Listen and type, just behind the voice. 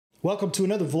Welcome to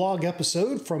another vlog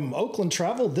episode from Oakland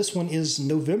Travel. This one is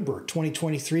November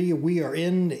 2023. We are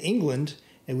in England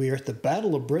and we are at the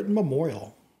Battle of Britain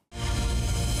Memorial.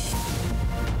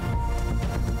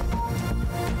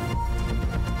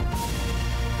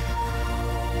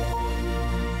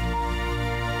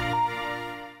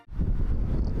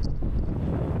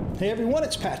 Hey everyone,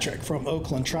 it's Patrick from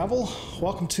Oakland Travel.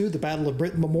 Welcome to the Battle of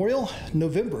Britain Memorial,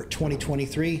 November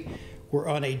 2023. We're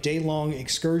on a day-long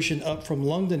excursion up from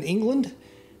London, England,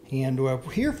 and we're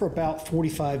here for about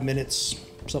 45 minutes,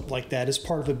 something like that, as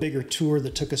part of a bigger tour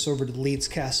that took us over to Leeds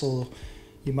Castle.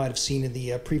 You might have seen in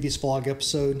the previous vlog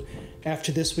episode.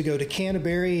 After this, we go to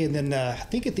Canterbury, and then I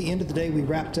think at the end of the day, we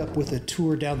wrapped up with a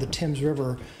tour down the Thames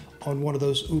River on one of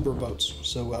those Uber boats.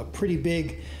 So a pretty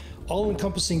big,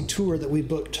 all-encompassing tour that we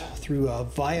booked through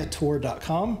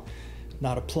viator.com.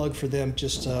 Not a plug for them,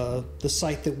 just the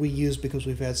site that we use because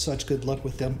we've had such good luck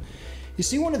with them. You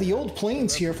see one of the old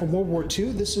planes here from World War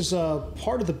II. This is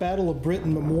part of the Battle of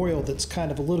Britain Memorial that's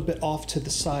kind of a little bit off to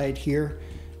the side here.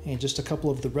 And just a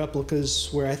couple of the replicas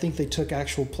where I think they took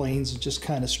actual planes and just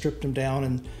kind of stripped them down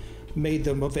and made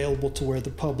them available to where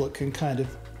the public can kind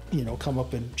of, you know, come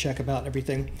up and check them out and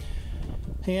everything.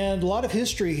 And a lot of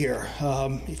history here.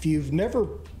 If you've never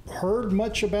heard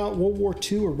much about World War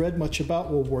II or read much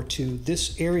about World War II,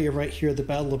 this area right here, the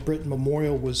Battle of Britain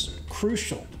Memorial, was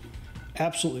crucial,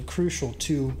 absolutely crucial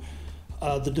to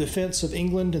the defense of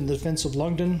England and the defense of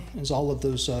London, as all of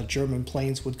those German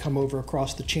planes would come over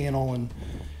across the channel. And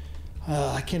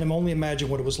I can only imagine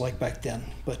what it was like back then.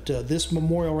 But this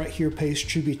memorial right here pays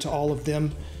tribute to all of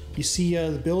them. You see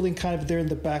the building kind of there in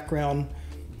the background.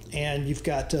 And you've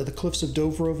got the cliffs of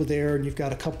Dover over there, and you've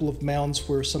got a couple of mounds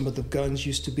where some of the guns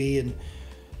used to be. And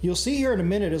you'll see here in a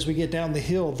minute as we get down the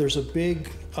hill, there's a big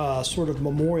sort of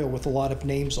memorial with a lot of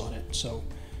names on it. So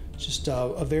just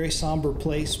a very somber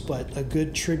place, but a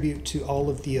good tribute to all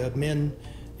of the men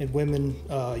and women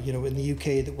you know, in the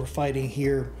UK that were fighting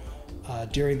here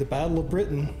during the Battle of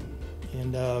Britain.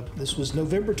 And this was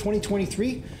November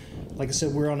 2023. Like I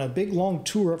said, we're on a big long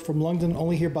tour up from London,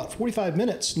 only here about 45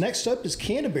 minutes. Next up is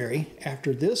Canterbury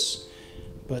after this.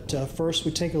 But first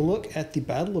we take a look at the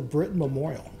Battle of Britain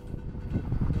Memorial.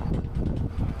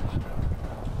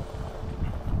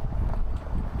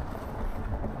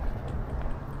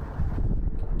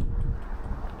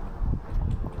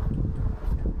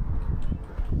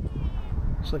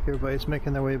 Looks like everybody's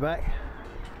making their way back.